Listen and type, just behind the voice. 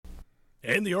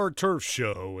And the Art Turf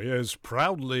Show is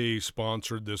proudly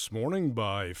sponsored this morning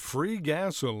by Free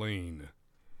Gasoline.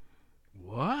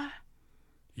 What?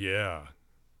 Yeah.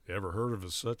 Ever heard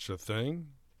of such a thing?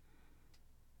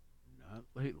 Not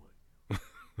lately.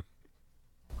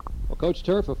 Well, Coach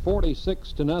Turf, a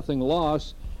 46-0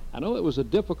 loss. I know it was a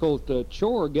difficult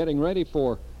chore getting ready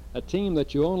for a team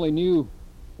that you only knew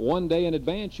one day in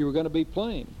advance you were going to be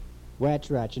playing. Well,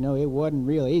 that's right. You know, it wasn't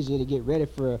real easy to get ready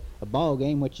for a ball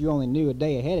game, which you only knew a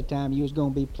day ahead of time you was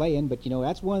going to be playing. But, you know,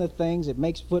 that's one of the things that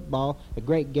makes football a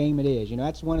great game it is. You know,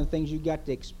 that's one of the things you got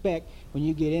to expect when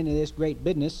you get into this great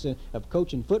business of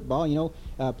coaching football. You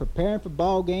know, preparing for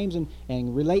ball games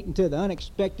and relating to the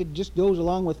unexpected just goes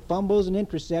along with fumbles and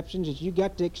interceptions. That you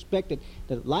got to expect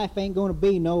that life ain't going to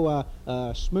be no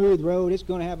smooth road. It's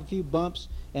going to have a few bumps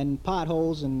and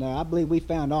potholes, and I believe we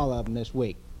found all of them this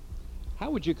week. How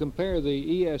would you compare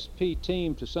the ESP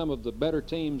team to some of the better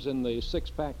teams in the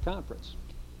six-pack conference?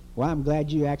 Well, I'm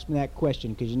glad you asked me that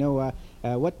question because, you know,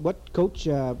 what Coach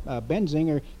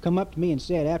Benzinger come up to me and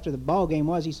said after the ball game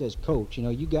was, he says, Coach, you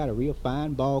know, you got a real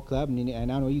fine ball club, and I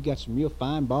know you got some real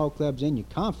fine ball clubs in your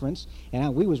conference,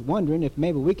 and we was wondering if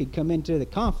maybe we could come into the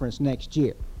conference next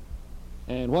year.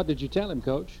 And what did you tell him,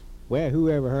 Coach? Well, who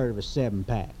ever heard of a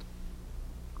seven-pack?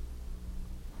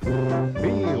 Be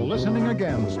listening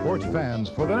again, sports fans,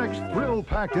 for the next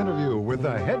thrill-packed interview with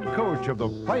the head coach of the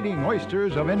Fighting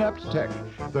Oysters of Inept Tech,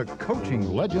 the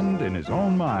coaching legend in his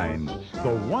own mind,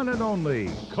 the one and only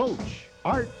Coach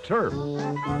Art Turf. In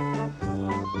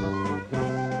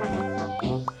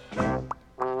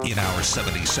our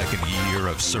 72nd year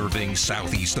of serving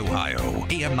Southeast Ohio,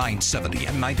 AM 970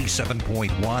 and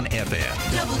 97.1 FM.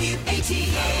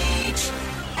 WATH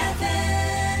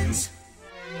Athens.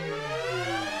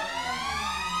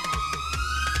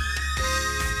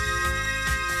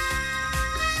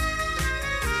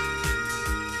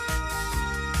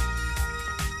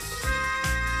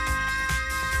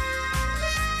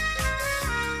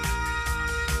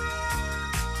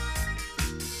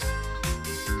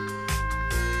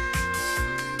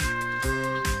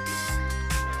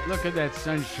 Look at that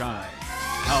sunshine.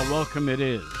 How welcome it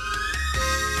is.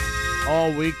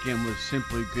 All weekend was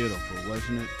simply beautiful,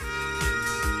 wasn't it?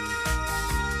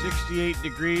 68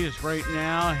 degrees right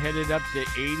now, headed up to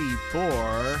 84.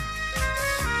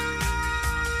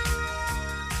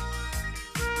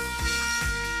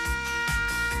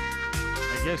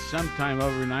 I guess sometime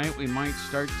overnight we might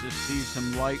start to see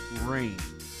some light rain.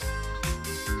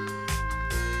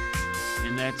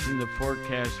 And that's in the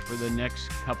forecast for the next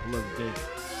couple of days.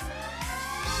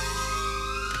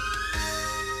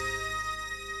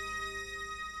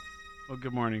 Well,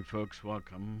 good morning, folks.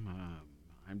 Welcome.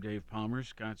 I'm Dave Palmer.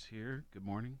 Scott's here. Good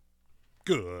morning.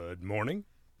 Good morning.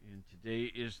 And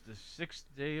today is the 6th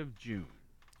day of June.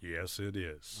 Yes, it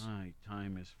is. My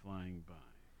time is flying by.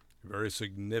 A very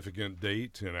significant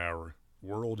date in our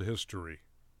world history.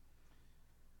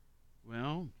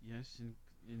 Well, yes,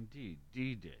 indeed.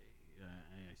 D-Day,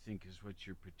 I think, is what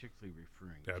you're particularly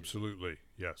referring to. Absolutely,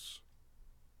 yes.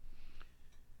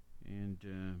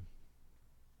 And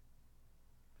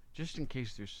just in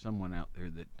case there's someone out there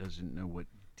that doesn't know what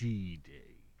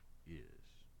D-Day is,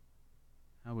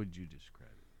 how would you describe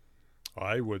it?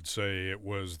 I would say it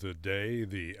was the day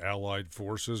the Allied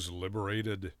forces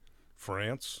liberated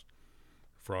France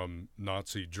from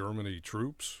Nazi Germany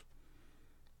troops,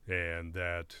 and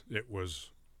that it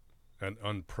was an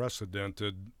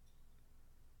unprecedented,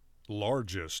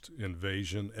 largest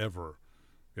invasion ever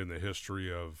in the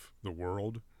history of the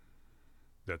world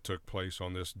that took place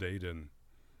on this date in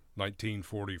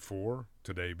 1944,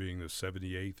 today being the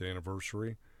 78th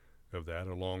anniversary of that,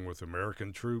 along with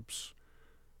American troops,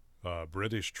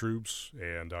 British troops,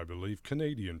 and I believe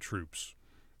Canadian troops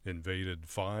invaded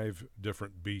 5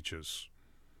 different beaches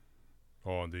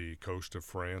on the coast of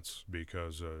France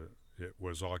because it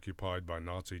was occupied by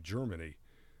Nazi Germany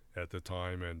at the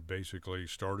time and basically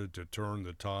started to turn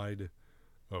the tide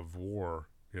of war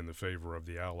in the favor of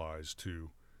the Allies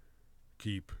to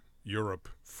keep Europe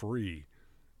free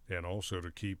and also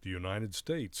to keep the United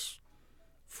States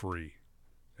free,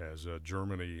 as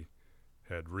Germany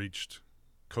had reached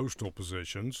coastal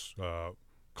positions,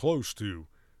 close to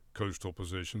coastal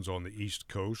positions on the east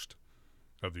coast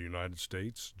of the United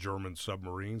States. German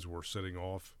submarines were sitting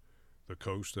off the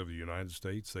coast of the United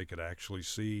States. They could actually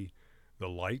see the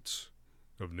lights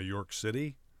of New York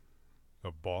City,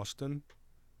 of Boston.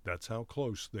 That's how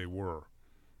close they were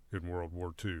in World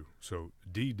War II. So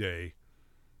D-Day,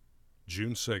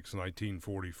 June 6,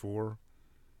 1944,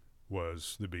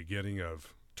 was the beginning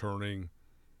of turning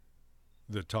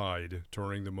the tide,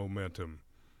 turning the momentum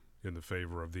in the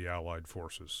favor of the Allied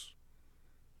forces.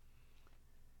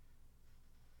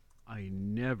 I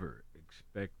never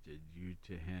expected you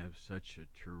to have such a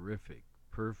terrific,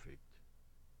 perfect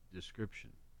description.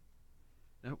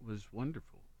 That was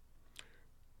wonderful.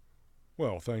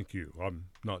 Well, thank you. I'm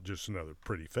not just another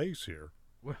pretty face here.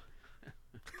 Well,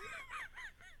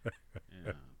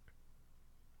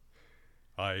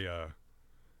 yeah,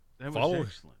 that was follow-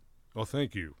 excellent. Well,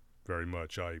 thank you very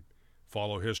much. I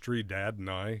follow history. Dad and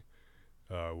I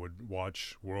would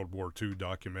watch World War II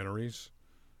documentaries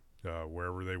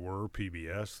wherever they were,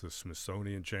 PBS, the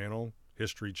Smithsonian Channel,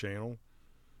 History Channel.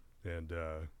 And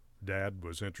Dad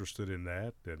was interested in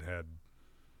that and had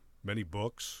many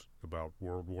books about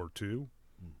World War II,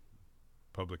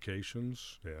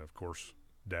 publications. And, of course,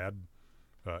 Dad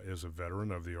is a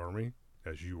veteran of the Army,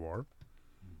 as you are.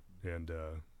 And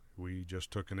we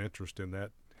just took an interest in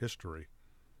that history.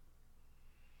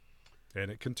 And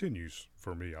it continues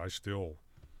for me. I still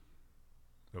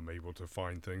am able to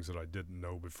find things that I didn't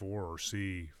know before or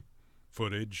see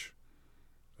footage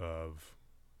of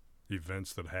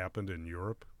events that happened in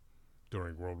Europe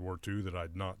during World War II that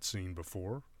I'd not seen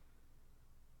before.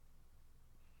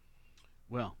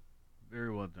 Well,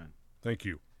 very well done. Thank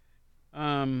you.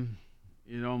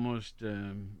 It almost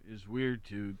is weird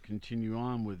to continue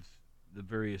on with the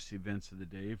various events of the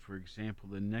day. For example,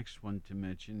 the next one to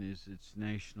mention is it's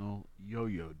National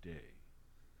Yo-Yo Day.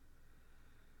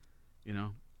 You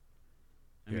know?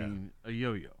 I Yeah. mean, a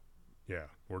yo-yo. Yeah,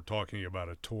 we're talking about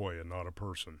a toy and not a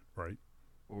person, right?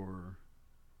 Or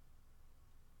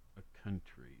a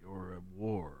country, or a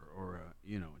war, or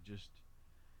just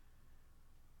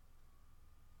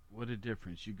what a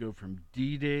difference. You go from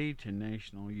D-Day to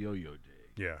National Yo-Yo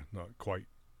Day. Yeah, not quite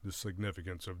the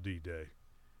significance of D-Day.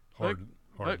 But-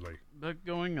 Hardly. But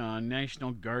going on,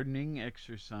 National Gardening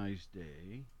Exercise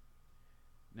Day,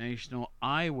 National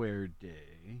Eyewear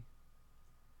Day,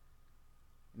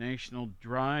 National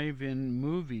Drive-In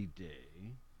Movie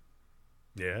Day.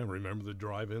 Yeah, remember the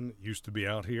drive-in that used to be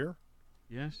out here?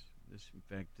 Yes, this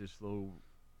little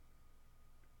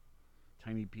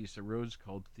tiny piece of road's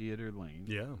called Theater Lane.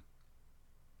 Yeah.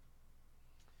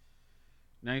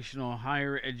 National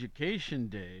Higher Education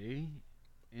Day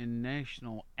and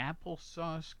National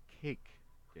Applesauce Cake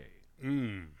Day.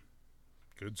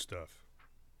 Good stuff.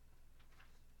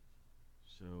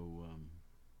 So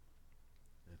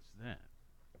that's that.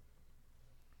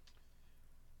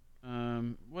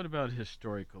 What about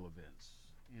historical events?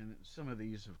 And some of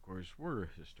these, of course, were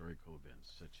historical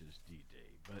events, such as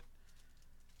D-Day. But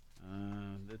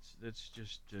let's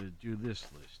just do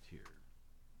this list here.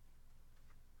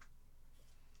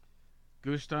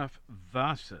 Gustav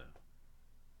Vasa.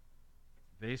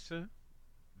 Vasa?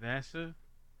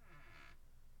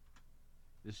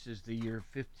 This is the year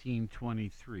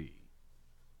 1523.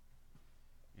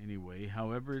 Anyway,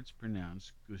 however it's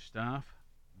pronounced, Gustav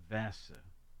Vasa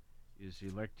is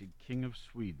elected King of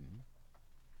Sweden,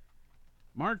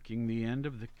 marking the end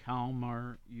of the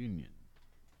Kalmar Union.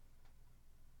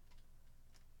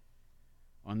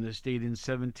 On this date in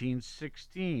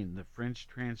 1716, the French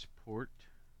transport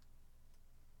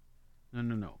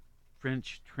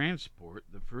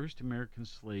the first American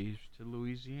slaves to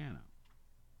Louisiana.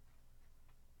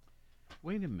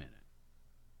 Wait a minute.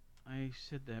 I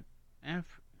said that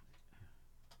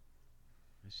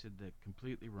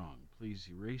completely wrong. Please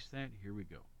erase that. Here we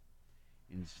go.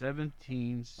 In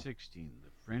 1716,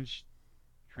 the French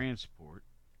transport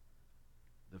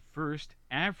the first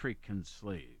African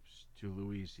slaves to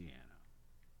Louisiana.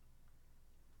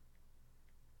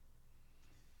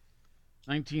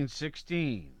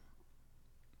 1916,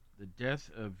 the death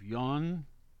of Jan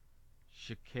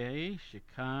Shikai,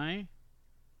 Shikai,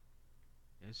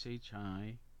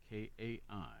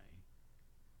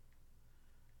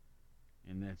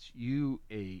 and that's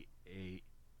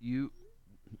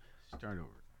start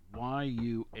over,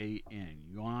 Y-U-A-N,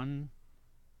 Yuan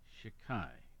Shikai,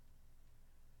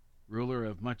 ruler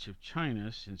of much of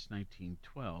China since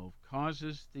 1912,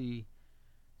 causes the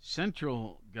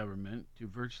central government to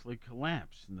virtually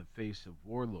collapse in the face of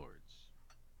warlords,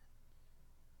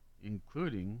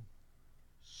 including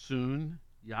Sun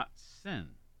Yat-sen.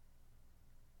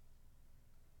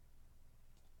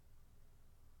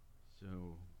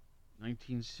 So,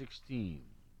 1916,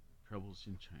 troubles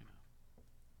in China.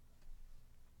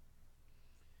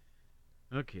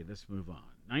 Okay, let's move on.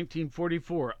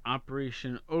 1944,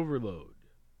 Operation Overlord.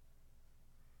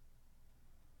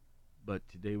 But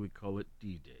today we call it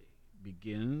D-Day.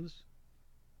 Begins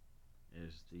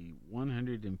as the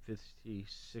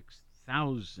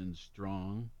 156,000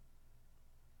 strong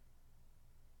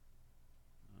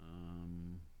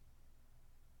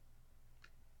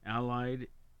Allied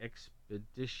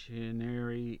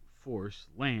Expeditionary force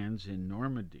lands in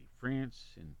Normandy,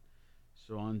 France, and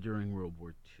so on during World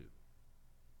War II.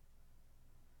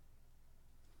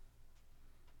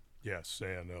 Yes,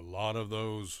 and a lot of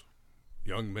those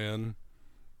young men,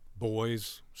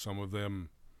 boys, some of them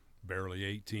barely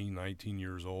 18, 19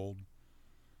 years old,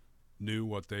 knew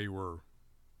what they were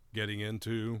getting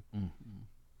into,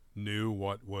 knew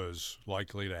what was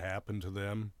likely to happen to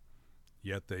them,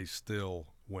 yet they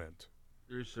still went.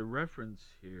 There's a reference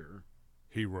here.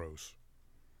 Heroes.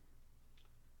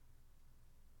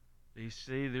 They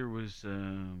say there was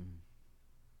do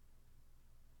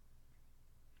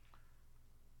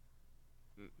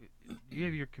you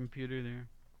have your computer there?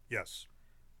 Yes.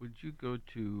 Would you go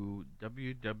to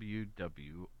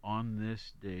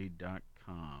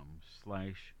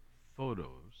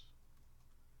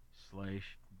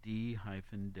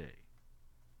www.onthisday.com/photos/d-day,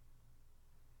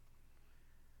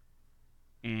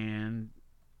 and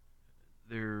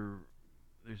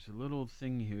there's a little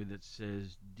thing here that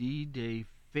says D-Day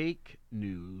fake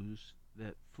news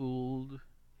that fooled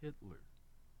Hitler.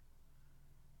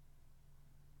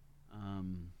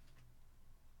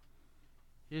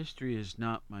 History is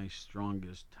not my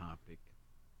strongest topic,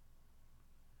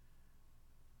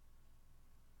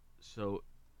 so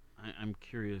I'm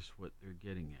curious what they're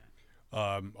getting at.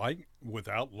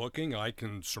 Without looking, I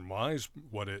can surmise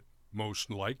what it most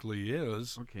likely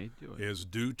is. Okay, do it. Is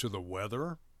due to the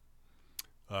weather.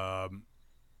 Erwin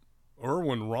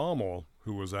Rommel,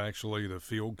 who was actually the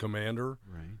field commander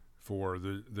Right. for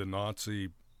the Nazi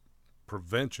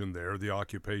prevention there, the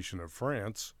occupation of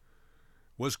France,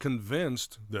 was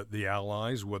convinced that the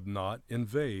Allies would not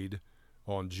invade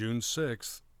on June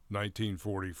 6,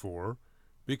 1944,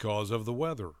 because of the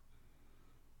weather.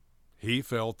 He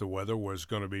felt the weather was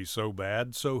going to be so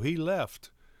bad, so he left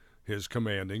his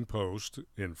commanding post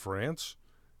in France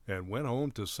and went home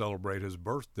to celebrate his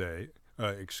birthday,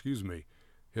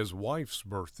 his wife's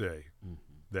birthday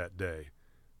that day.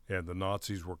 And the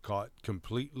Nazis were caught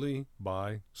completely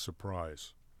by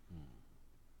surprise.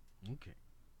 Okay.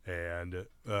 And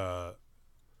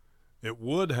it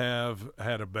would have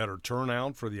had a better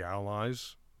turnout for the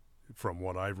Allies, from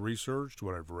what I've researched,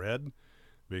 what I've read,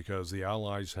 because the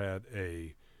Allies had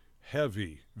a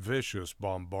heavy, vicious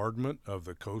bombardment of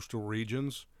the coastal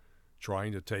regions,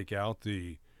 trying to take out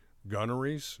the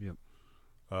gunneries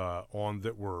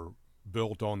that were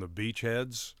built on the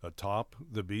beachheads atop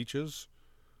the beaches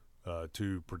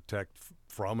to protect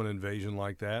from an invasion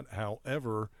like that.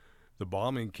 However, the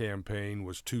bombing campaign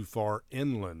was too far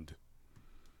inland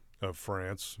of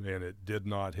France, and it did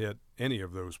not hit any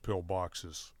of those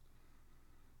pillboxes.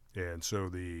 And so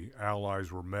the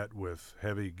Allies were met with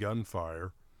heavy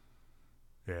gunfire.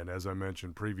 And as I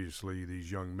mentioned previously,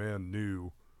 these young men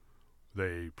knew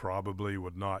they probably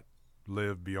would not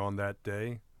live beyond that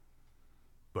day,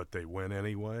 but they went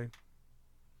anyway.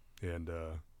 And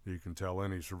you can tell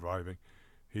any surviving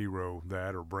hero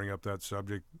that, or bring up that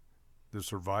subject, the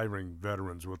surviving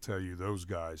veterans will tell you those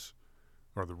guys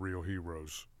are the real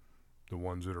heroes, the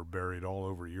ones that are buried all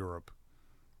over Europe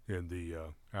in the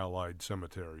Allied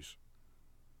cemeteries.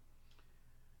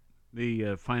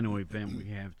 The final event we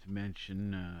have to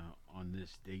mention on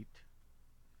this date.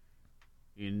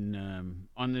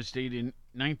 On this date in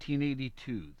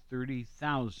 1982,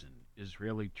 30,000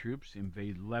 Israeli troops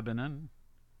invade Lebanon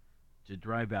to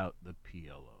drive out the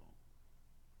PLO.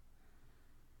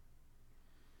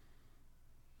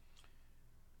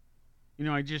 You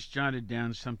know, I just jotted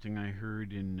down something I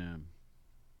heard in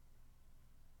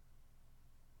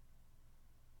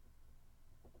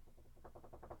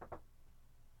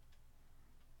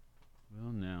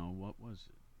well, now, what was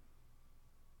it?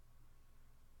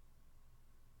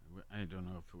 I don't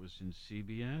know if it was in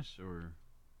CBS or...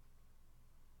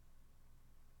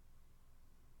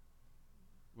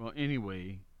 Well,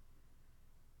 anyway,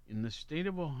 in the state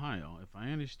of Ohio, if I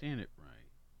understand it right...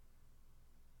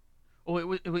 Oh,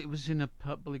 it was in a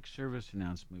public service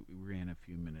announcement we ran a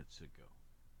few minutes ago.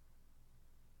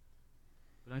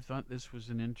 But I thought this was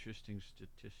an interesting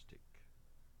statistic.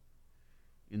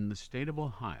 In the state of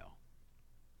Ohio,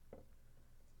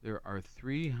 there are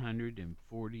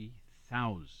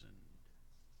 340,000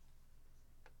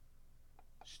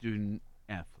 student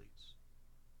athletes.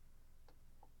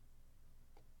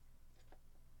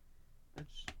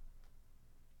 That's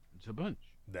a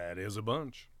bunch. That is a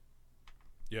bunch.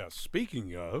 Yes,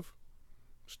 speaking of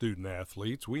student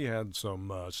athletes, we had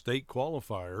some state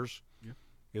qualifiers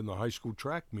in the high school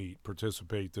track meet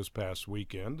participate this past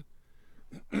weekend.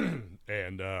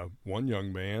 And one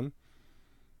young man,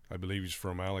 I believe he's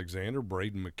from Alexander,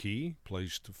 Braden McKee,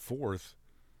 placed fourth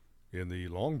in the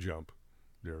long jump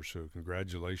there. So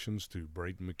congratulations to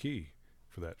Braden McKee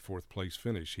for that fourth place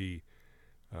finish. He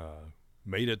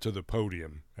made it to the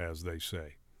podium, as they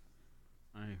say.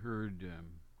 I heard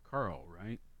Carl,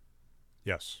 right,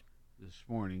 Yes, this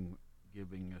morning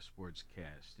giving a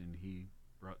sportscast, and he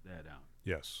brought that out.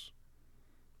 yes.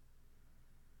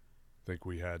 I think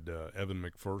we had Evan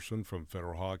McPherson from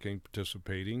Federal Hawking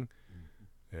participating,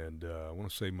 and I want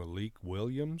to say Malik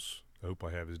Williams. I hope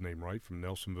I have his name right, from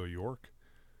Nelsonville, York.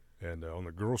 And on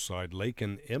the girls' side,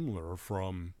 Lakin Emler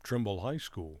from Trimble High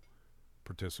School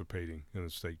participating in the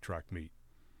state track meet.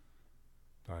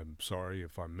 I'm sorry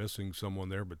if I'm missing someone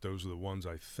there, but those are the ones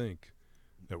I think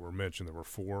that were mentioned. There were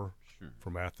 4 Sure.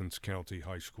 from Athens County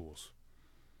high schools.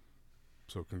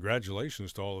 So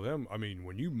congratulations to all of them. I mean,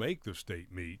 when you make the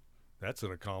state meet, that's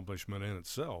an accomplishment in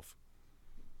itself.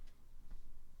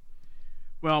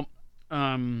 Well,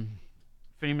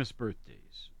 famous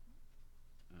birthdays.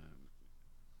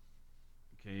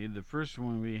 Okay, the first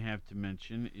one we have to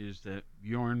mention is that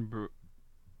Bjorn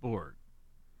Borg.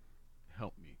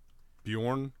 Help me.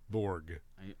 Bjorn Borg.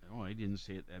 I didn't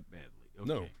say it that badly. Okay.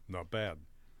 No, not bad.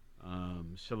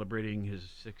 Celebrating his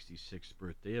 66th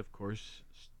birthday, of course,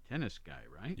 tennis guy,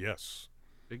 right? Yes,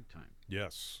 Big time.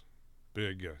 yes.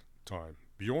 Big time.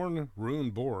 Bjorn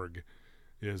Rune Borg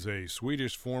is a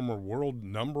Swedish former world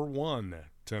 #1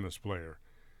 tennis player.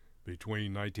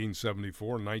 Between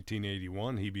 1974 and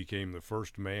 1981, he became the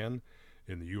first man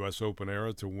in the U.S. Open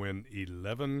era to win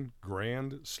 11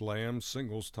 Grand Slam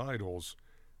singles titles,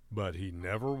 but he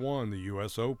never won the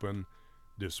U.S. Open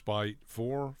despite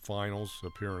 4 finals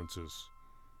appearances.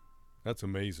 That's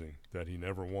amazing that he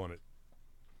never won it.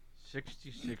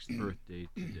 66th birthday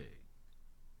today.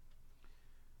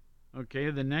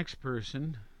 Okay, the next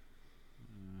person,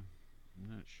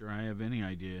 I'm not sure I have any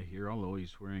idea here, although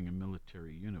he's wearing a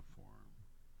military uniform,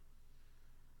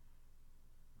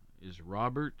 is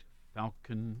Robert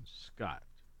Falcon Scott.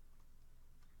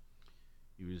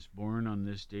 He was born on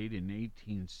this date in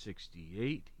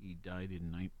 1868. He died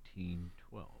in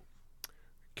 1912.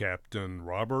 Captain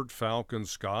Robert Falcon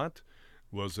Scott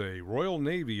was a Royal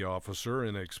Navy officer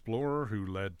and explorer who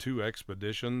led 2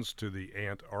 expeditions to the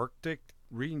Antarctic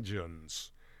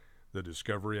regions: the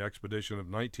Discovery Expedition of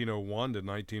 1901 to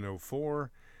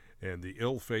 1904 and the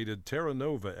ill-fated Terra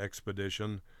Nova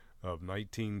Expedition of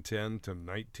 1910 to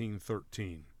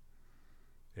 1913.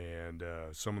 And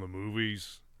some of the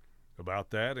movies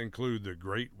about that include The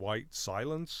Great White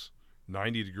Silence,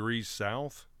 90 Degrees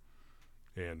South,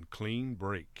 and Clean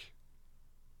Break.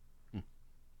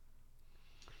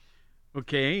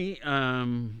 Okay,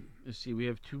 let's see, we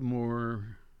have 2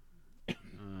 more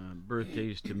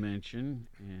birthdays to mention,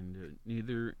 and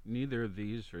neither of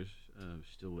these are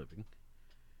still living.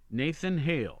 Nathan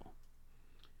Hale,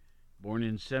 born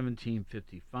in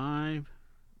 1755,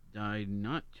 died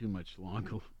not too much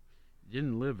longer.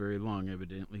 Didn't live very long,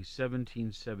 evidently.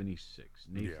 1776.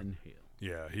 Nathan Hale.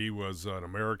 Yeah, he was an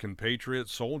American patriot,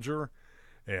 soldier,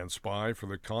 and spy for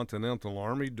the Continental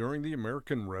Army during the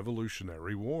American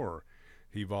Revolutionary War.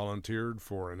 He volunteered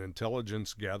for an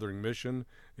intelligence gathering mission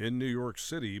in New York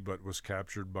City, but was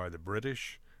captured by the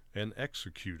British and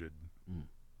executed.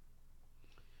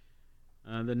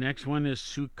 The next one is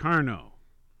Sukarno,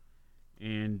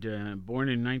 and born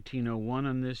in 1901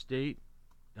 on this date,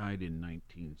 died in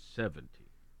 1970.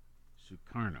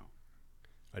 Sukarno.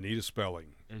 I need a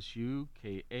spelling.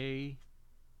 Sukarno.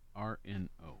 All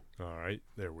right,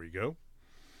 there we go.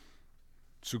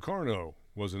 Sukarno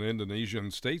was an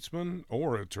Indonesian statesman,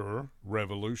 orator,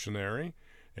 revolutionary,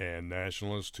 and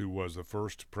nationalist who was the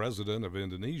first president of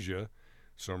Indonesia,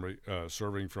 serving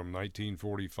from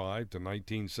 1945 to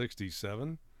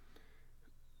 1967.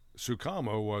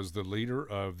 Sukarno was the leader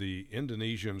of the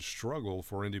Indonesian struggle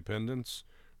for independence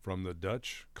from the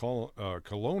Dutch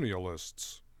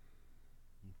colonialists.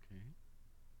 Okay.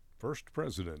 First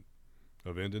president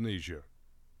of Indonesia.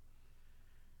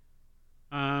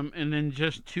 And then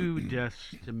just 2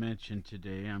 deaths to mention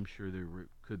today. I'm sure there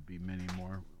could be many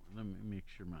more. Let me make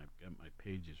sure I've got my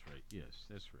pages right. Yes,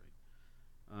 that's right.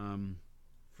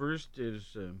 First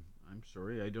is, I'm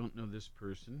sorry, I don't know this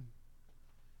person.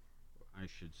 I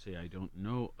should say I don't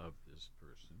know of this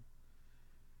person.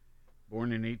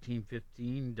 Born in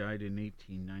 1815, died in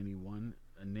 1891.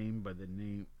 A name by the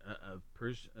name of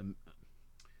person.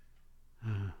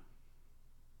 I'm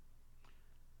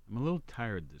a little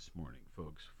tired this morning,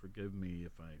 folks. Forgive me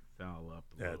if I foul up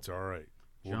a little. That's all right.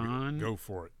 John. Go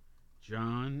for it.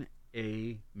 John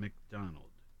A.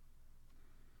 MacDonald.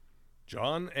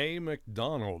 John A.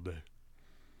 MacDonald.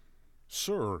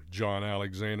 Sir John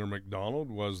Alexander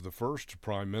MacDonald was the first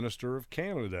Prime Minister of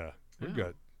Canada. We've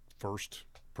got first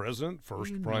president,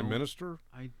 first Prime Minister.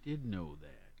 I did know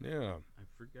that. Yeah. I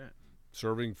forgot.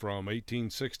 serving from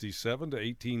 1867 to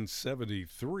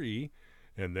 1873,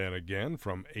 and then again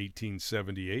from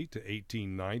 1878 to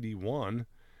 1891.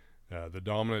 The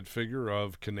dominant figure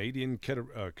of Canadian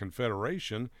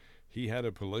Confederation, he had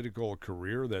a political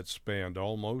career that spanned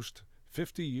almost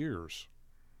 50 years.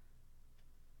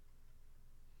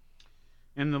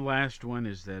 And the last one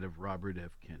is that of Robert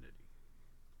F. Kennedy.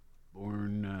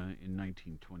 Born in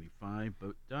 1925,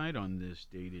 but died on this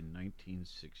date in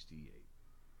 1968.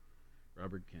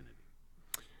 Robert Kennedy.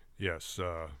 Yes,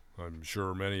 I'm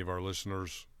sure many of our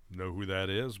listeners know who that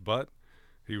is, but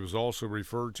he was also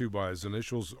referred to by his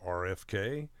initials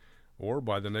RFK or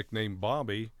by the nickname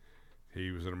Bobby.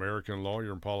 He was an American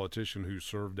lawyer and politician who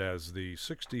served as the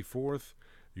 64th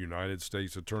United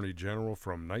States Attorney General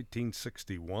from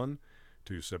 1961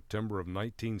 to September of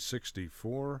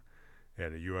 1964,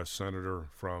 and a U.S. Senator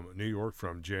from New York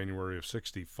from January of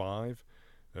 65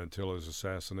 until his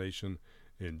assassination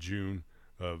in June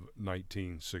of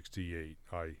 1968.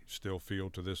 I still feel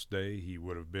to this day he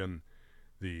would have been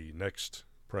the next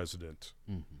president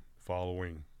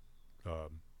following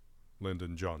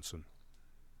Lyndon Johnson.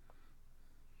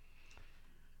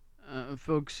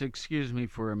 Folks, excuse me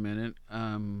for a minute.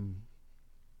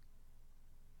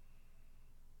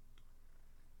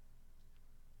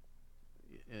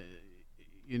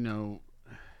 You know,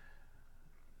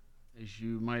 as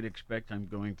you might expect, I'm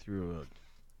going through a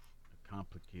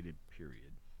complicated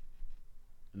period,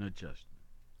 an adjustment.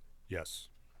 Yes.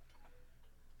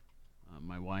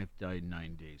 My wife died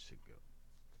 9 days ago.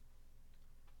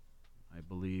 I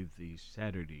believe the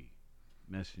Saturday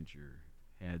Messenger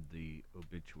had the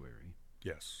obituary.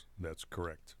 Yes, that's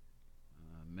correct.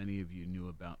 Many of you knew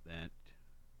about that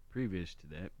previous to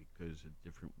that because of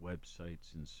different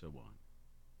websites and so on.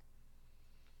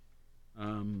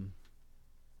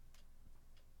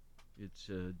 It's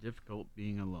difficult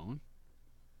being alone.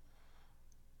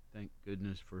 Thank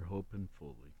goodness for Hope and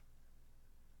Foley.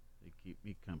 They keep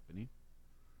me company.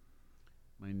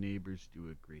 My neighbors do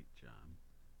a great job.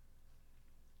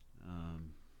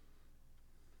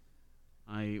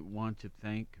 I want to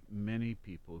thank many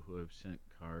people who have sent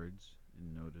cards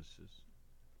and notices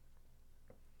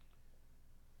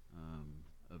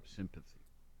of sympathy.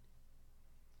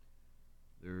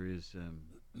 There is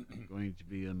going to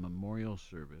be a memorial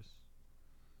service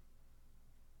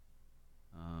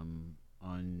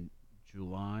on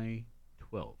July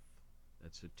 12th.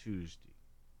 That's a Tuesday.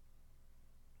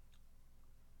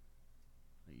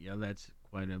 Yeah, that's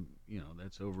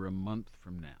that's over a month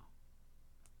from now.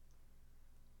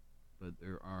 But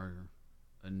there are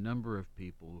a number of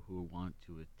people who want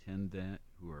to attend that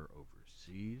who are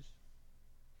overseas.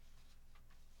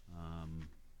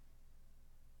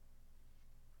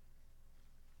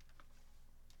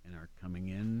 And are coming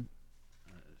in.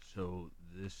 So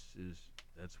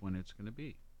that's when it's going to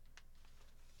be.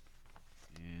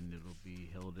 And it'll be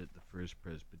held at the First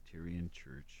Presbyterian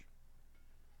Church.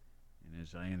 And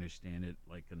as I understand it,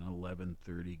 like an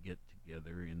 11:30 get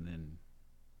together, and then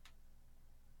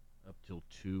up till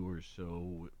 2 or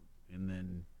so, and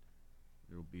then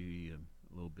there'll be a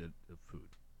little bit of food.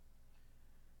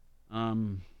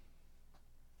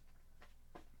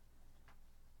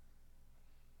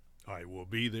 I will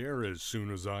be there as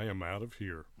soon as I am out of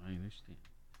here. I understand.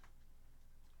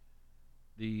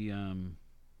 The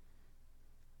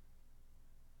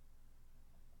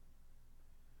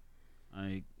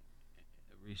I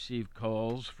received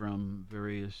calls from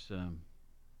various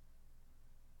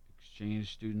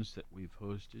exchange students that we've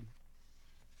hosted.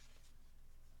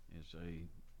 As I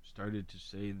started to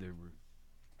say, I'm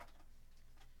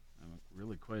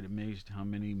really quite amazed how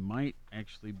many might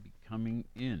actually be coming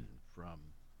in from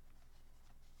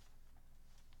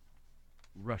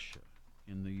Russia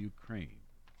in the Ukraine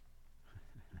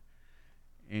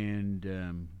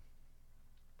and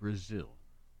Brazil,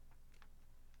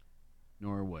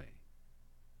 Norway,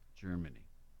 Germany.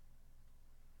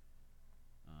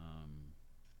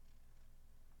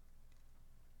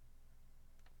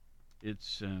 It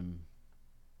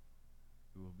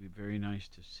will be very nice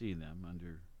to see them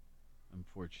under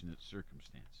unfortunate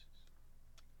circumstances.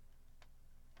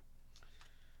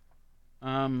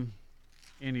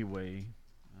 Anyway,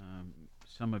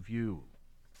 some of you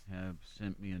have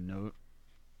sent me a note,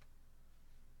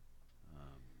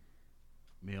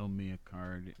 mailed me a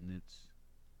card, and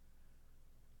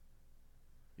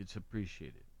it's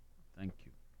appreciated. Thank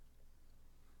you.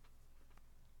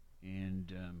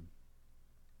 And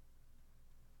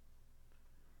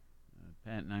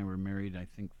Pat and I were married, I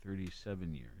think,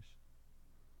 37 years.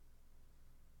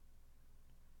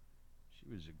 She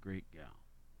was a great gal.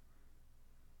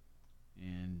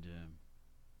 And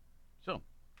so.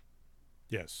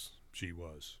 Yes, she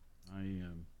was.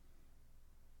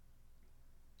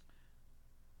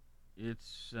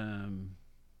 It's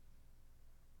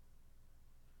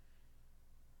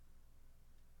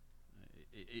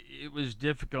it was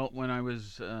difficult when I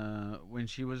was when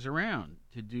she was around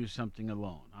to do something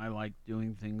alone. I like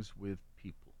doing things with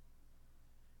people,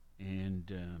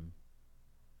 and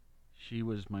she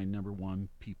was my number one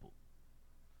people.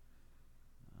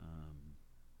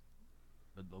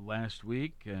 But the last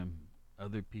week,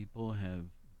 other people have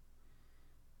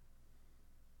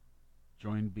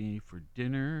joined me for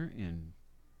dinner and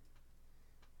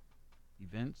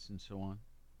events and so on.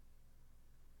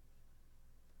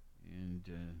 And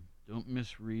don't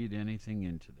misread anything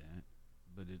into that,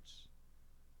 but it's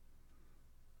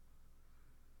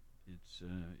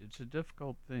a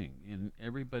difficult thing, and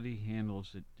everybody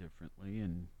handles it differently.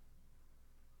 And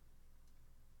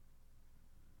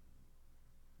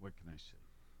what can I say?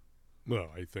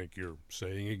 Well, I think you're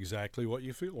saying exactly what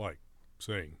you feel like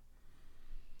saying,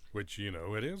 which,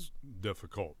 it is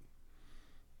difficult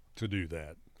to do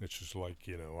that. It's just like,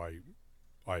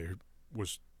 I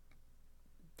was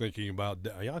thinking about,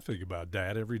 I think about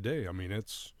Dad every day. I mean,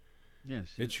 it's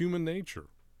human nature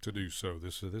to do so.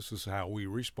 This is how we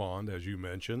respond. As you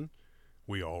mentioned,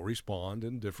 we all respond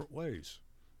in different ways.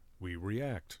 We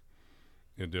react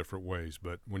in different ways.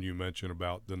 But when you mention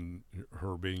about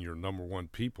her being your number one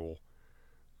people,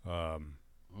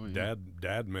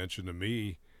 Dad mentioned to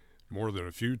me more than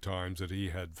a few times that he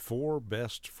had 4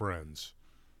 best friends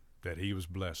that he was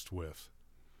blessed with.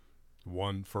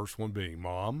 First one being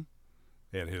Mom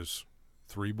and his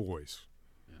 3 boys.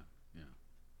 Yeah.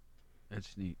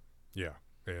 That's neat. Yeah,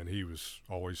 and he was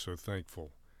always so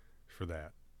thankful for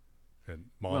that.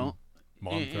 And Mom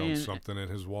found something in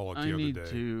his wallet the other day.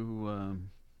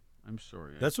 I'm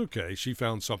sorry. That's okay. She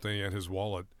found something in his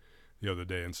wallet the other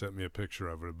day and sent me a picture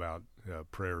of it about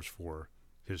prayers for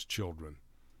his children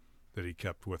that he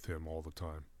kept with him all the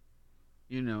time.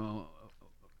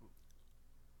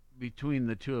 Between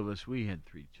the two of us, we had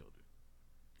 3 children.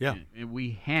 Yeah. And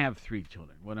we have 3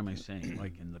 children. What am I saying?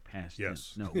 Like in the past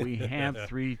Yes. tense? No, we have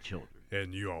 3 children.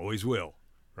 And you always will,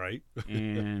 right?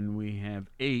 And we have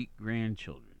 8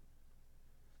 grandchildren.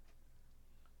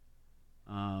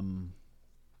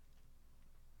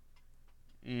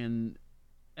 And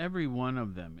every one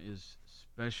of them is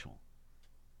special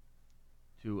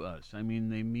to us. I mean,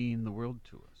 they mean the world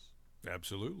to us.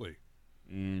 Absolutely.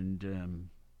 And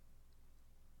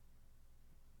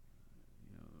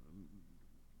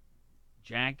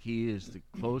Jackie is the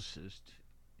closest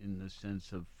in the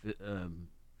sense of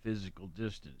physical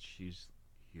distance. She's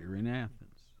here in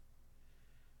Athens.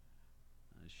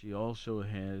 She also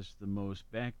has the most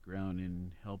background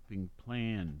in helping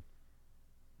plan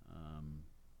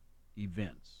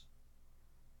events.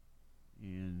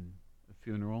 And a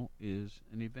funeral is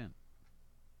an event.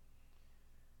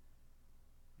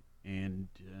 And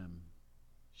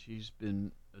she's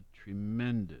been a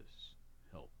tremendous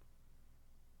help.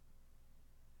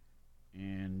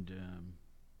 And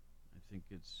I think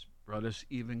it's brought us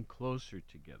even closer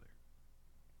together.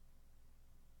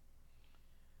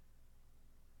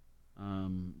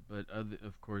 But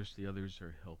of course, the others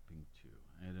are helping too.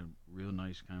 I had a real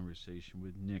nice conversation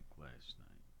with Nick last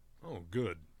night. Oh,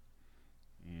 good.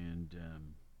 And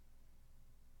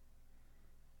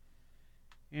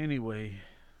anyway,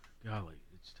 golly,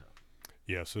 it's tough.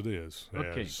 Yes, it is.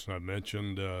 Okay. As I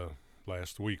mentioned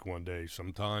last week one day,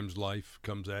 sometimes life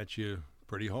comes at you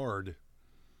pretty hard,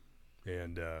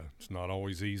 and it's not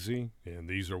always easy, and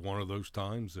these are one of those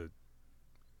times that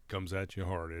comes at you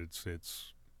hard. It's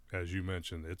as you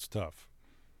mentioned, it's tough.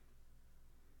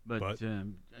 But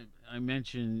I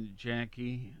mentioned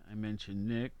Jackie, I mentioned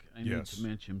Nick, I need to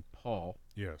mention Paul.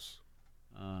 Yes.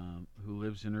 Who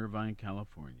lives in Irvine,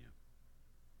 California.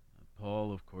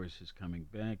 Paul, of course, is coming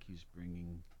back. He's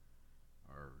bringing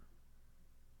our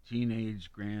teenage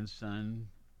grandson,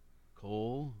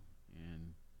 Cole,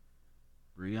 and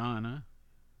Brianna,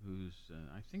 who's,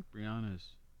 I think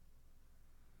Brianna's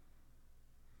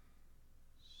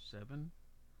 7,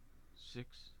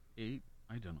 6, 8,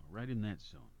 I don't know, right in that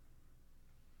zone.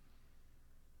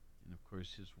 And, of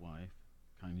course, his wife,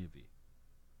 Kanya V.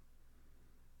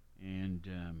 And,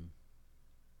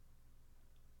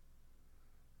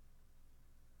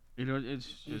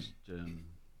 it's just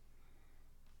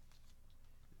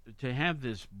to have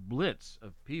this blitz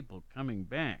of people coming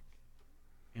back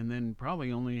and then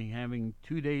probably only having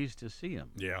 2 days to see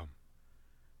them. Yeah.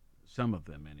 Some of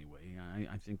them, anyway.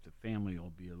 I think the family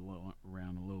will be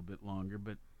around a little bit longer,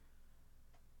 but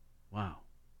wow.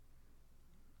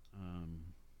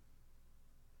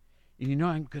 And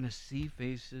I'm going to see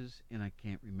faces, and I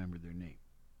can't remember their name.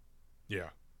 Yeah.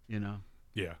 You know?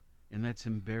 Yeah. And that's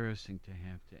embarrassing to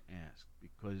have to ask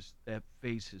because that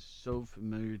face is so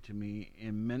familiar to me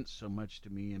and meant so much to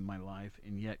me in my life,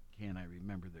 and yet can't I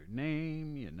remember their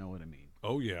name? You know what I mean?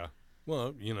 Oh, yeah.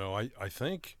 Well, I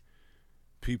think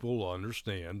people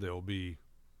understand. They'll be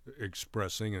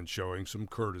expressing and showing some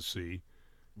courtesy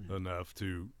enough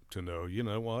to know, you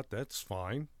know what, that's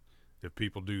fine. If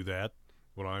people do that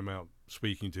when I'm out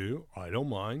speaking to, I don't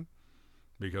mind.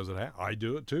 Because I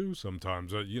do it too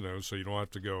sometimes, so you don't have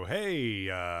to go, hey,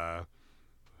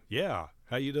 yeah,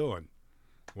 how you doing?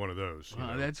 One of those.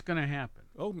 Well, that's going to happen.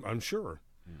 Oh, I'm sure.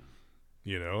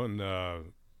 Yeah.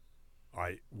 And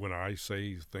when I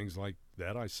say things like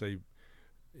that, I say,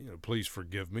 please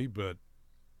forgive me, but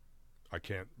I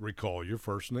can't recall your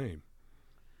first name,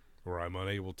 or I'm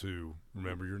unable to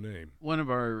remember your name. One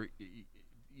of our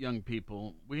young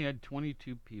people, we had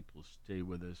 22 people stay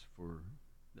with us for,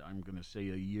 I'm going to say,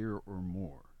 a year or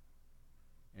more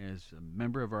as a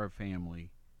member of our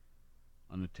family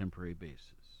on a temporary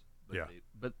basis. But Yeah.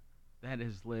 But that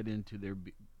has led into their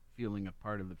feeling a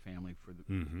part of the family for the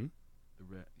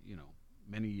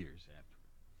many years after.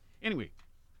 Anyway,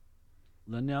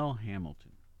 Linnell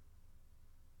Hamilton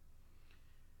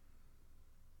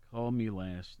called me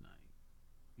last night.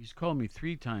 He's called me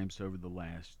 3 times over the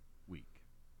last week.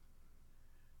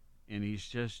 And he's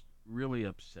just really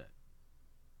upset.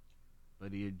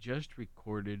 But he had just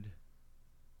recorded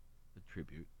the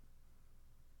tribute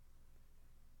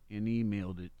and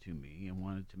emailed it to me and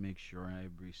wanted to make sure I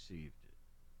received it.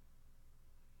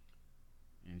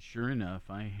 And sure enough,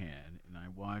 I had, and I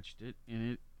watched it,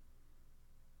 and it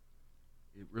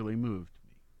really moved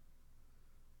me.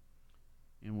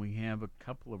 And we have a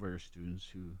couple of our students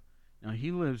who, now he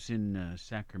lives in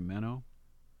Sacramento,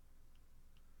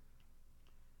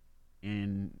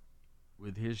 and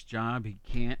with his job, he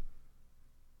can't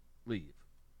leave.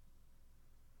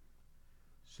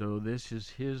 So this is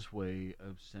his way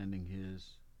of sending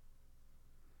his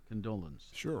condolences.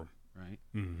 Sure. Right?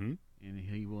 Mm-hmm.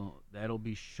 And that'll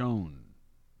be shown.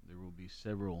 There will be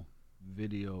several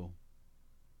video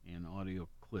and audio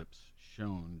clips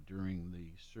shown during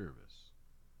the service.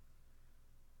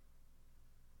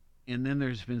 And then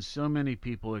there's been so many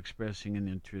people expressing an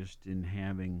interest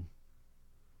in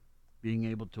being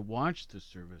able to watch the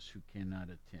service who cannot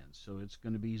attend. So it's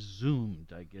going to be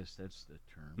Zoomed, I guess that's the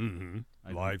term.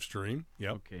 Mm-hmm. Live stream.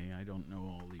 Yep. Okay, I don't know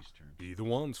all these terms. Either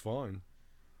one's fine.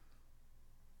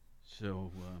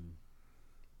 So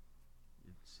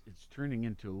it's turning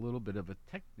into a little bit of a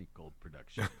technical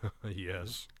production.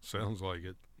 Yes, sounds like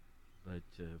it. But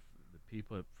the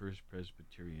people at First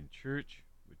Presbyterian Church,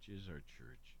 which is our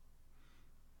church,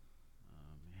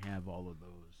 have all of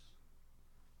those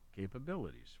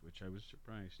capabilities, which I was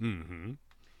surprised. Mm-hmm.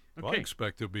 Okay. Well, I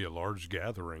expect there'll be a large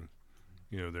gathering,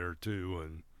 there too,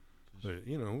 and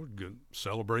good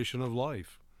celebration of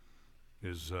life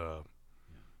is,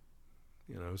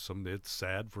 it's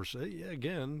sad for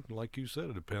again, like you said,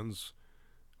 it depends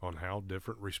on how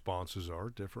different responses are,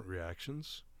 different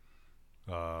reactions.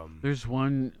 There's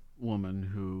one woman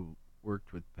who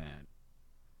worked with Pat,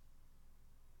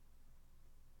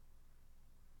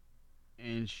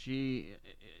 and she,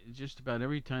 just about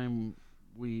every time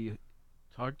we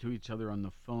talk to each other on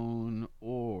the phone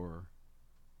or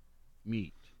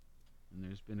meet, and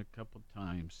there's been a couple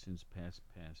times since Pat's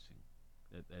passing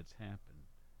that's happened,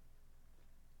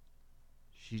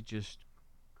 she just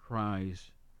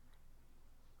cries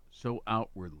so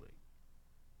outwardly.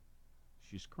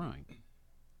 She's crying.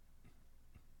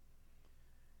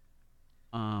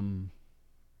 I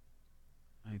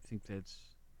think that's,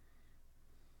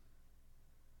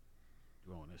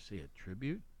 do I want to say a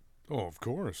tribute? Oh, of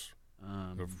course.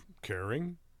 Of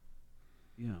caring.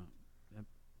 Yeah.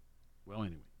 Well,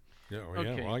 anyway. Yeah.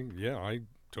 Okay. Yeah. I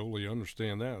totally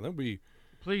understand that. That'd be.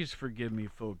 Please forgive me,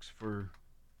 folks, for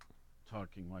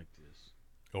talking like this.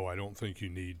 Oh, I don't think you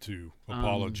need to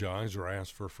apologize or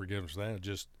ask for forgiveness.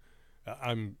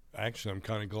 I'm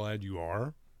kind of glad you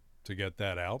are to get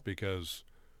that out, because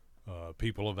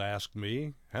people have asked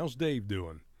me, "How's Dave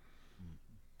doing?"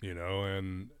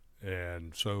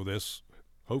 And so this,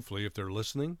 hopefully, if they're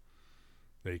listening,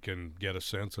 they can get a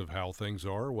sense of how things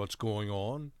are, what's going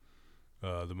on,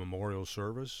 the memorial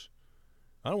service.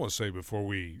 I don't want to say before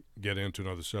we get into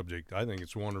another subject, I think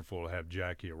it's wonderful to have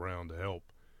Jackie around to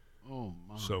help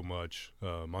so much.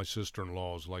 My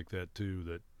sister-in-law is like that too,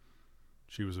 that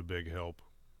she was a big help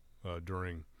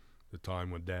during the time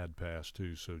when Dad passed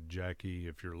too. So Jackie,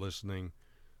 if you're listening,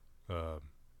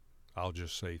 I'll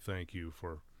just say thank you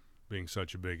for being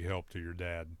such a big help to your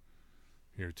dad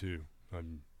here too.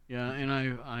 Yeah, and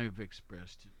I've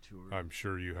expressed it to her. I'm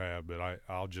sure you have, but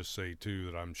I'll just say, too,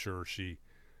 that I'm sure she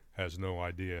has no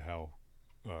idea how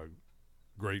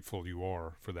grateful you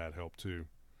are for that help, too.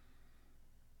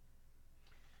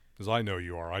 Because I know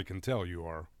you are. I can tell you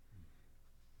are.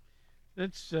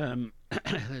 Let's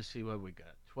let's see what we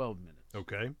got. 12 minutes.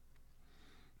 Okay.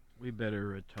 We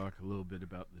better talk a little bit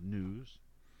about the news.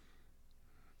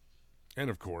 And,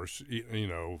 of course, you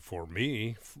know, for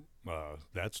me,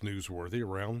 that's newsworthy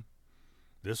around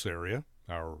this area,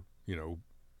 our, you know,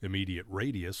 immediate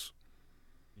radius.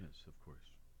 Yes, of course.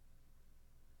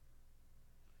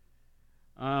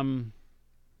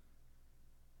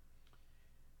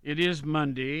 It is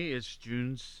Monday. It's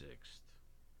June 6th.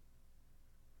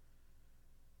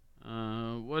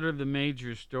 What are the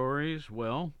major stories?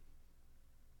 Well,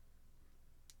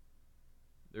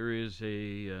 there is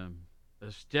a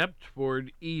step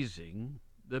toward easing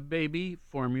the baby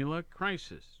formula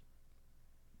crisis.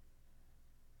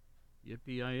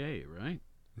 Yippee-yi-yay, right?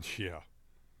 Yeah.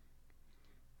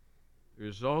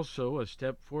 There's also a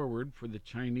step forward for the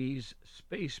Chinese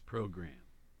space program.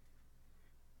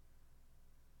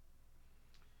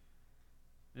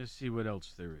 Let's see what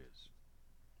else there is.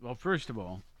 Well, first of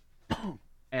all,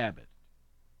 Abbott.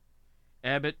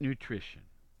 Abbott Nutrition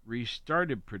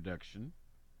restarted production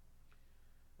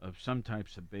of some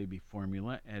types of baby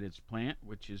formula at its plant,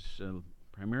 which is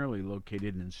primarily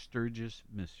located in Sturgis,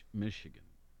 Michigan.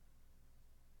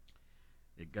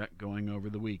 It got going over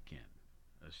the weekend,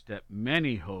 a step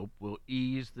many hope will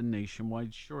ease the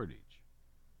nationwide shortage.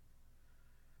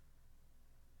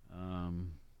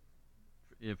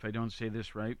 If I don't say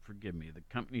this right, forgive me. The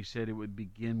company said it would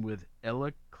begin with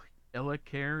Elecare,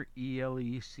 Elecare,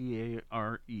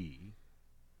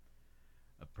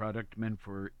 a product meant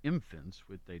for infants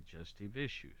with digestive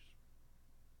issues.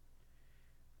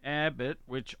 Abbott,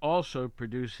 which also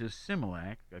produces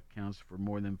Similac, accounts for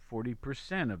more than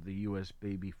 40% of the U.S.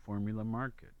 baby formula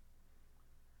market.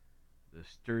 The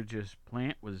Sturgis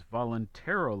plant was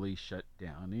voluntarily shut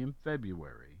down in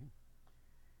February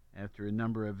after a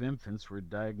number of infants were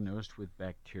diagnosed with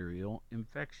bacterial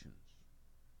infections.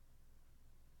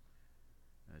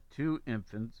 Two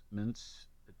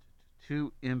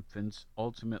infants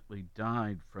ultimately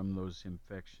died from those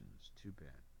infections. Too bad.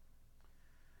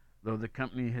 Though the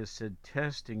company has said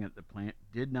testing at the plant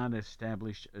did not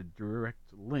establish a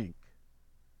direct link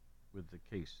with the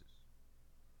cases.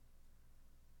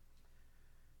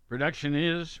 Production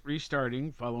is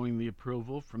restarting following the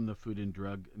approval from the Food and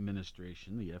Drug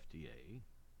Administration, the FDA.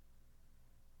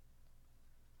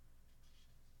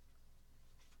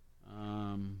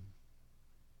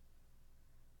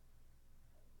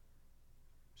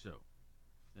 So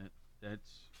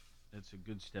that's a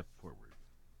good step forward.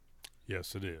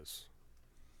 Yes, it is.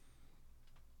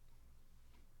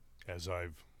 As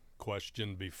I've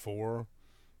questioned before,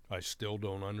 I still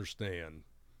don't understand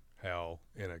how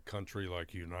in a country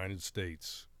like the United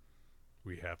States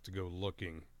we have to go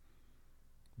looking,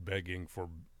 begging for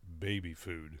baby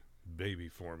food, baby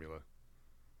formula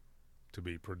to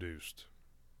be produced.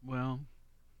 Well,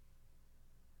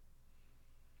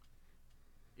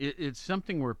 it's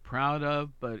something we're proud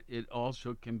of, but it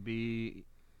also can be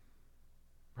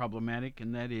problematic,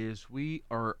 and that is we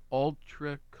are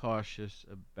ultra cautious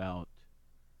about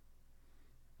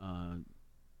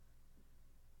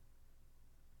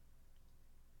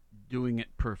doing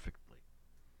it perfectly.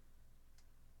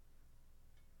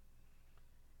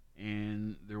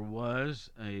 And there was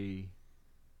a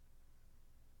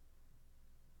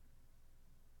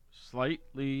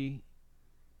slightly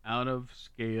out of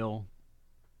scale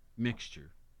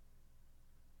mixture.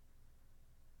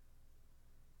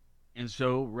 And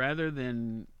so rather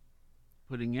than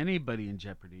putting anybody in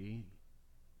jeopardy,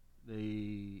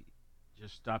 they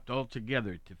just stopped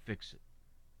altogether to fix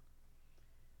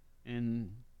it.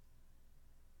 And,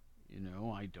 you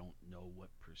know, I don't know what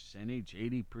percentage,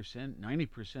 80%,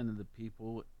 90% of the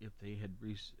people, if they had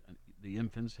the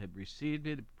infants had received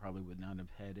it, it probably would not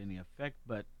have had any effect.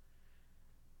 But,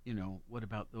 you know, what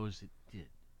about those that did?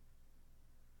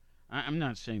 I'm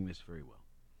not saying this very well,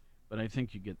 but I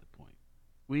think you get the point.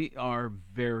 We are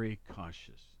very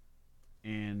cautious,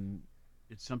 and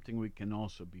it's something we can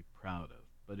also be proud of,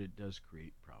 but it does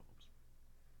create problems.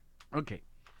 Okay.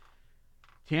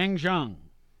 Tianzhang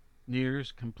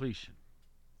nears completion.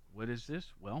 What is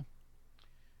this? Well,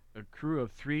 a crew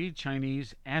of 3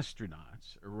 Chinese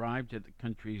astronauts arrived at the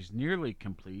country's nearly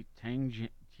complete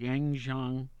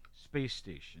Tianzhang space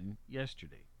station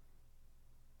yesterday.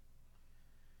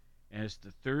 As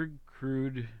the third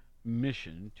crewed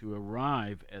mission to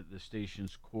arrive at the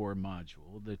station's core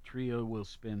module, the trio will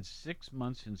spend 6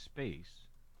 months in space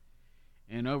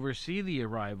and oversee the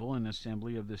arrival and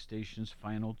assembly of the station's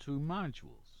final two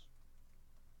modules.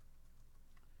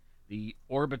 The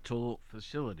orbital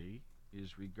facility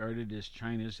is regarded as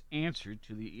China's answer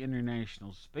to the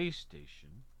International Space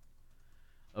Station,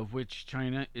 of which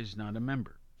China is not a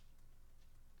member.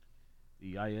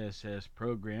 The ISS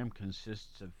program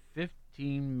consists of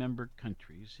 15 member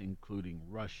countries, including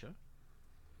Russia,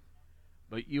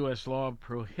 but U.S. law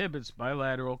prohibits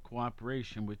bilateral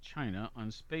cooperation with China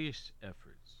on space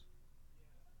efforts.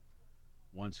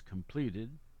 Once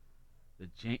completed, the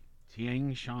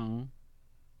Tianshang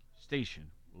station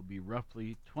will be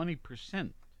roughly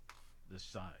 20% the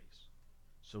size,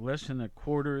 so less than a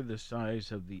quarter the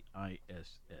size of the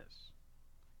ISS.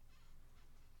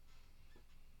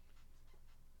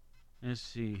 Let's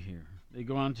see here. They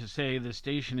go on to say the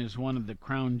station is one of the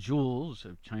crown jewels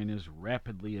of China's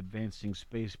rapidly advancing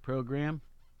space program.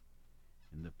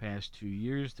 In the past 2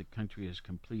 years, the country has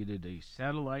completed a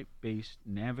satellite-based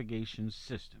navigation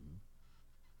system,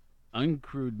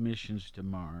 uncrewed missions to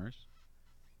Mars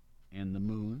and the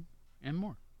Moon, and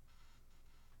more.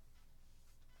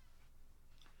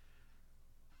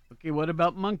 Okay, what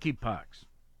about monkeypox?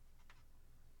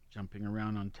 Jumping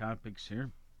around on topics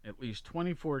here. At least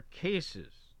 24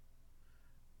 cases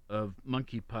of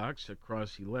monkeypox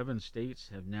across 11 states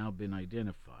have now been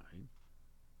identified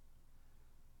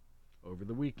over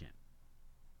the weekend,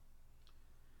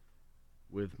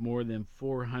 with more than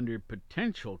 400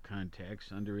 potential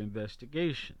contacts under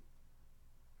investigation.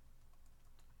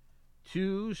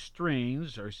 2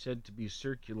 strains are said to be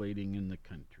circulating in the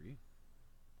country.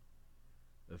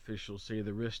 Officials say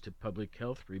the risk to public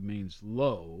health remains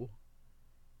low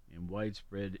and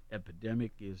widespread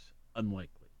epidemic is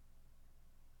unlikely.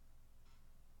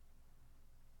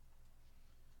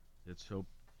 Let's hope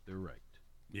they're right.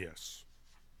 Yes.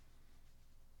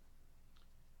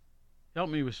 Help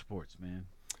me with sports, man.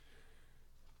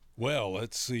 Well,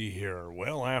 let's see here.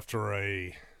 Well, after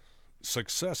a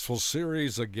successful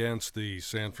series against the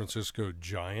San Francisco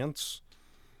Giants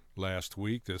last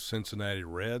week, the Cincinnati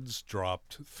Reds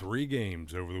dropped 3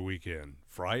 games over the weekend.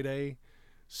 Friday,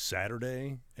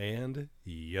 Saturday, and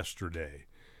yesterday.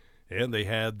 And they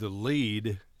had the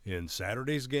lead in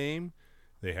Saturday's game.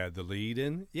 They had the lead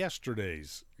in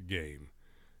yesterday's game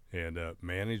and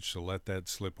managed to let that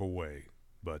slip away.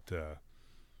 But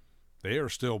they are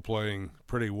still playing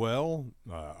pretty well,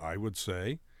 I would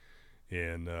say,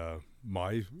 in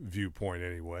my viewpoint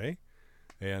anyway.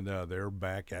 And they're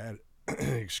back at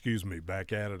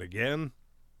back at it again.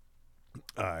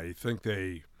 I think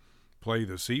they play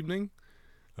this evening.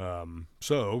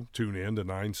 So tune in to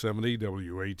 970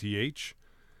 WATH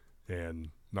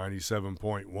and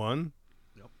 97.1.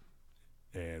 Yep.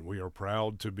 And we are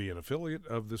proud to be an affiliate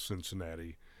of the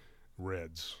Cincinnati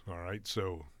Reds. All right.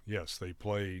 So, yes, they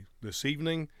play this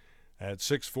evening at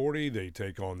 6:40. They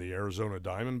take on the Arizona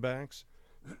Diamondbacks.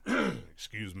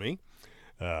 Excuse me.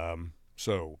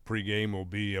 So pregame will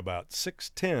be about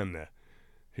 6:10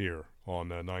 here on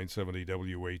 970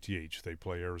 WATH. They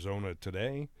play Arizona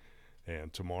today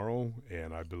and tomorrow,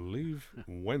 and I believe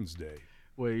Wednesday.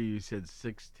 Well, you said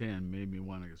 6:10 made me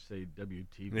want to say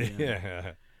WTVN,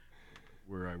 Yeah.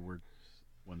 where I worked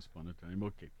once upon a time.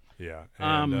 Okay. Yeah.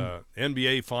 And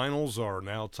NBA Finals are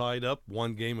now tied up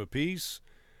 1 game apiece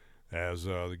as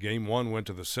the Game 1 went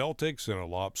to the Celtics in a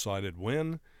lopsided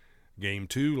win. Game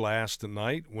 2 last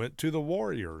night went to the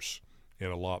Warriors in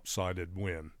a lopsided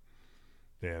win.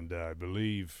 And I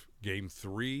believe Game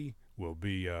 3 will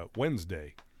be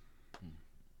Wednesday.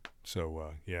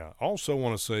 So, yeah. Also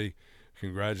want to say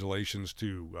congratulations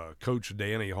to Coach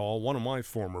Danny Hall, one of my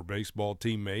former baseball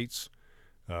teammates.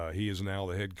 He is now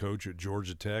the head coach at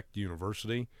Georgia Tech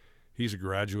University. He's a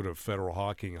graduate of Federal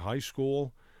Hocking High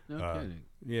School. No kidding.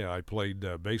 Yeah, I played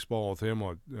baseball with him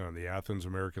on the Athens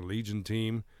American Legion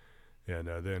team. And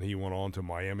then he went on to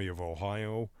Miami of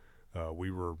Ohio. I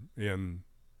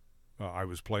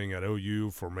was playing at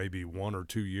OU for maybe 1 or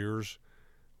 2 years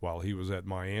while he was at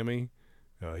Miami.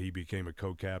 He became a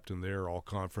co-captain there,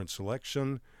 all-conference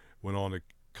selection. Went on to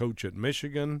coach at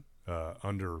Michigan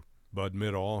under Bud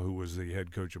Midall, who was the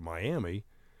head coach of Miami.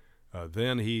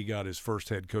 Then he got his first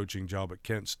head coaching job at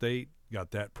Kent State, got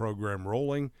that program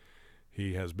rolling.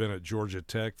 He has been at Georgia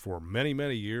Tech for many,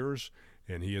 many years,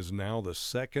 and he is now the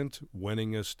 2nd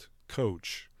winningest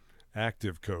coach,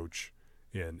 active coach,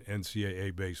 in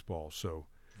NCAA baseball. So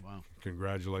Wow.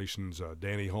 congratulations,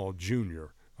 Danny Hall Jr.,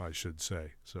 I should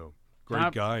say. So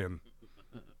great guy and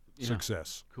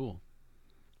success. Cool.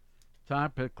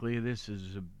 Topically, this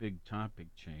is a big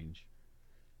topic change.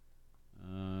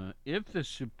 If the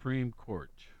Supreme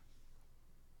Court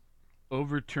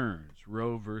overturns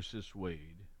Roe versus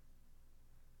Wade,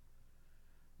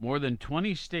 More than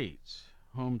 20 states,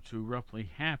 home to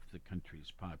roughly half the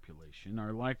country's population,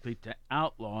 are likely to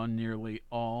outlaw nearly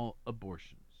all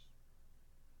abortions.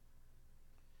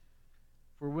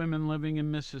 For women living in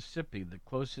Mississippi, the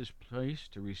closest place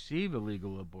to receive a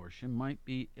legal abortion might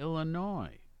be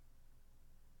Illinois.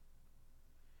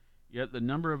 Yet the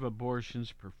number of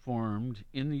abortions performed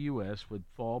in the U.S. would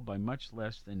fall by much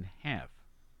less than half,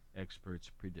 experts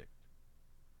predict.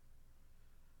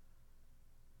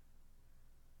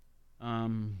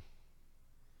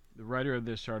 The writer of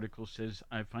this article says,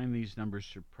 I find these numbers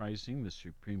surprising. The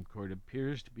Supreme Court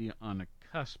appears to be on a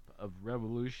cusp of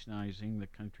revolutionizing the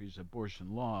country's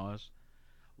abortion laws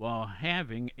while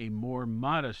having a more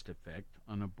modest effect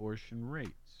on abortion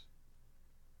rates.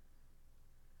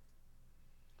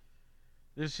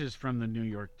 This is from the New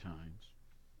York Times.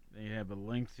 They have a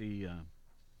lengthy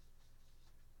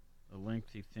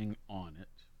thing on it.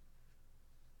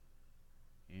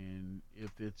 And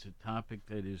if it's a topic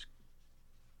that is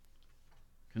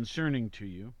concerning to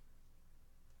you,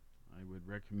 I would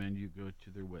recommend you go to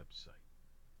their website.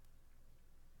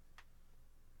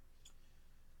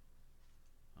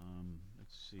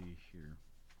 Let's see here.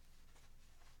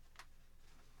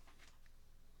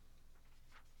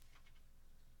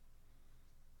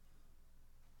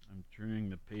 I'm turning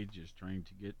the pages trying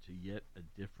to get to yet a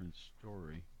different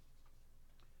story.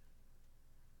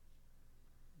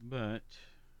 But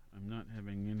I'm not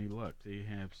having any luck. They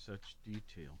have such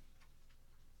detail.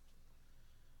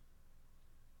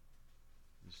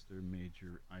 It's their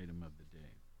major item of the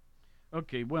day.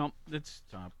 Okay, well, let's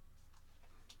stop.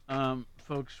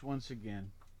 Folks, once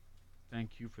again,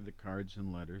 thank you for the cards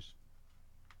and letters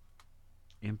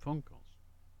and phone calls.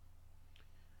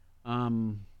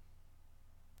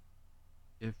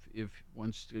 If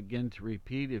once again to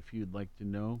repeat, if you'd like to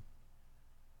know,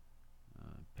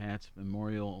 Pat's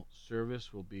memorial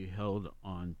service will be held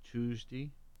on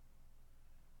Tuesday,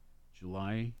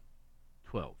 July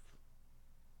 12th,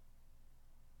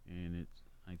 and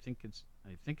I think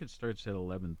it starts at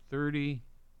 11:30,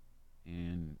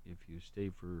 and if you stay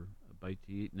for a bite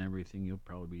to eat and everything, you'll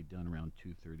probably be done around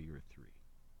 2:30 or 3.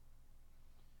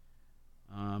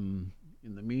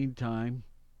 In the meantime,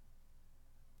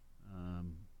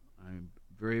 I'm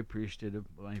very appreciative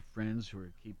of my friends who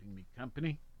are keeping me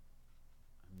company.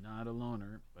 I'm not a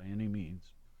loner by any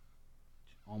means,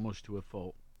 almost to a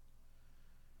fault.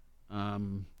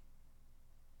 And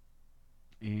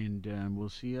we'll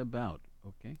see you about,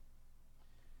 okay?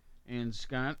 And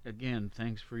Scott, again,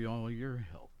 thanks for all your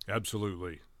help.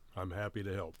 Absolutely. I'm happy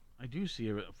to help. I do see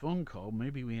a phone call.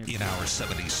 Maybe we have... In our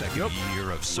 72nd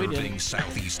year of serving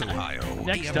Southeast Ohio,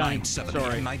 Next AM time. 970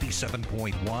 Sorry. and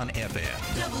 97.1 FM.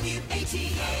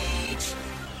 WATH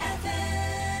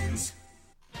Athens.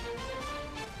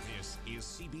 This is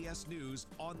CBS News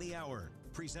on the Hour,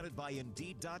 presented by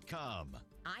Indeed.com.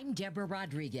 I'm Deborah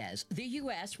Rodriguez. The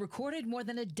U.S. recorded more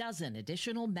than a dozen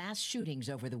additional mass shootings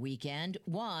over the weekend.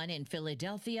 One in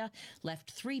Philadelphia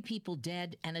left 3 people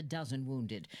dead and a dozen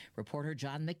wounded. Reporter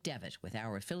John McDevitt with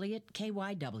our affiliate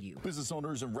KYW. Business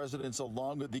owners and residents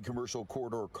along the commercial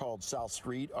corridor called South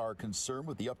Street are concerned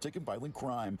with the uptick in violent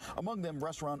crime. Among them,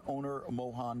 restaurant owner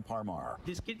Mohan Parmar.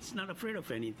 This kid's not afraid of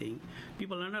anything.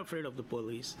 People are not afraid of the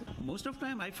police. Most of the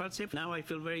time, I felt safe. Now I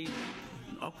feel very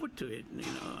awkward to it.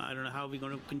 I don't know how we're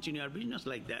going to continue our business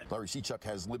like that. Larry Seachuck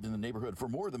has lived in the neighborhood for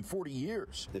more than 40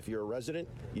 years. If you're a resident,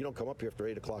 you don't come up here after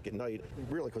 8 o'clock at night.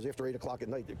 Really, because after 8 o'clock at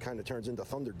night, it kind of turns into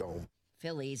Thunderdome.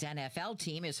 Philly's NFL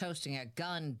team is hosting a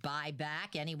gun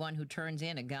buyback. Anyone who turns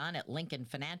in a gun at Lincoln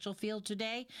Financial Field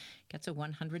today gets a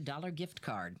 $100 gift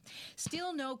card.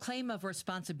 Still no claim of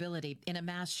responsibility in a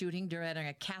mass shooting during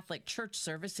a Catholic church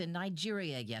service in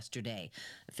Nigeria yesterday.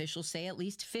 Officials say at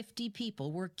least 50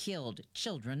 people were killed,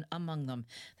 children among them.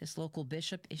 This local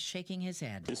bishop is shaking his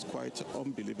head. It's quite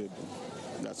unbelievable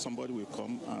that somebody will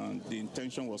come and the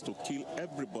intention was to kill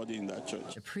everybody in that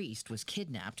church. The priest was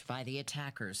kidnapped by the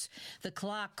attackers. The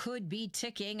clock could be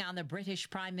ticking on the British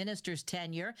Prime Minister's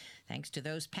tenure thanks to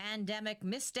those pandemic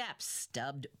missteps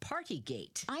dubbed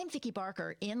Partygate. I'm Vicky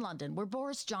Barker in London, where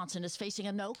Boris Johnson is facing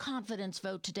a no-confidence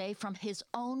vote today from his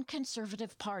own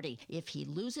Conservative Party. If he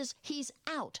loses, he's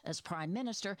out as Prime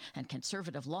Minister, and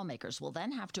Conservative lawmakers will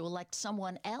then have to elect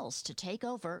someone else to take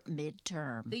over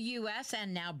mid-term. The U.S.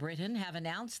 and now Britain have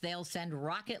announced they'll send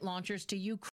rocket launchers to Ukraine.